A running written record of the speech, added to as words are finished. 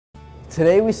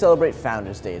Today we celebrate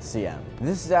Founders Day at CM.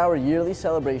 This is our yearly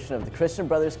celebration of the Christian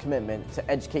Brothers' commitment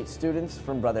to educate students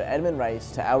from Brother Edmund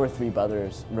Rice to our three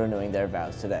brothers renewing their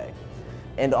vows today,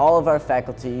 and all of our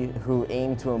faculty who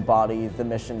aim to embody the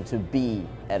mission to be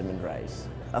Edmund Rice.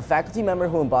 A faculty member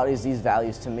who embodies these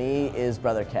values to me is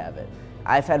Brother Cavett.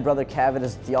 I've had Brother Cavett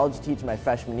as a theology teacher my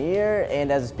freshman year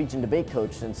and as a speech and debate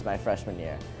coach since my freshman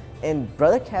year. And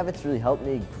Brother Cavett's really helped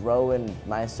me grow in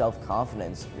my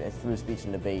self-confidence through speech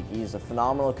and debate. He's a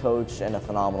phenomenal coach and a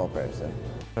phenomenal person.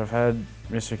 I've had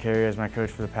Mr. Carey as my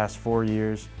coach for the past 4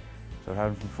 years, so I've had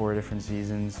him for 4 different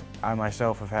seasons. I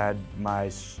myself have had my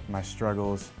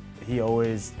struggles. He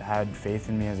always had faith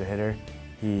in me as a hitter.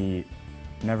 He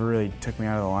never really took me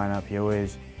out of the lineup. He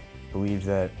always believed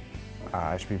that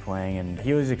I should be playing, and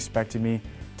he always expected me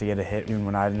to get a hit. Even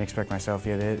when I didn't expect myself to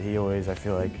get a hit, he always, I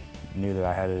feel like, knew that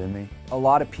I had it in me. A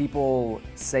lot of people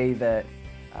say that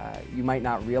you might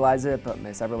not realize it, but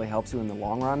that really helps you in the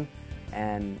long run,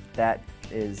 and that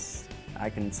is, I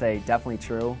can say, definitely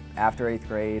true. After 8th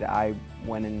grade, I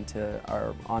went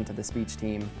onto the speech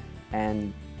team,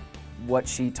 and what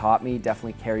she taught me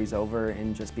definitely carries over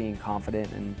in just being confident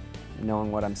and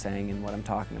knowing what I'm saying and what I'm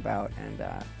talking about, and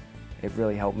it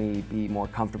really helped me be more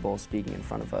comfortable speaking in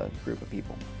front of a group of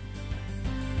people.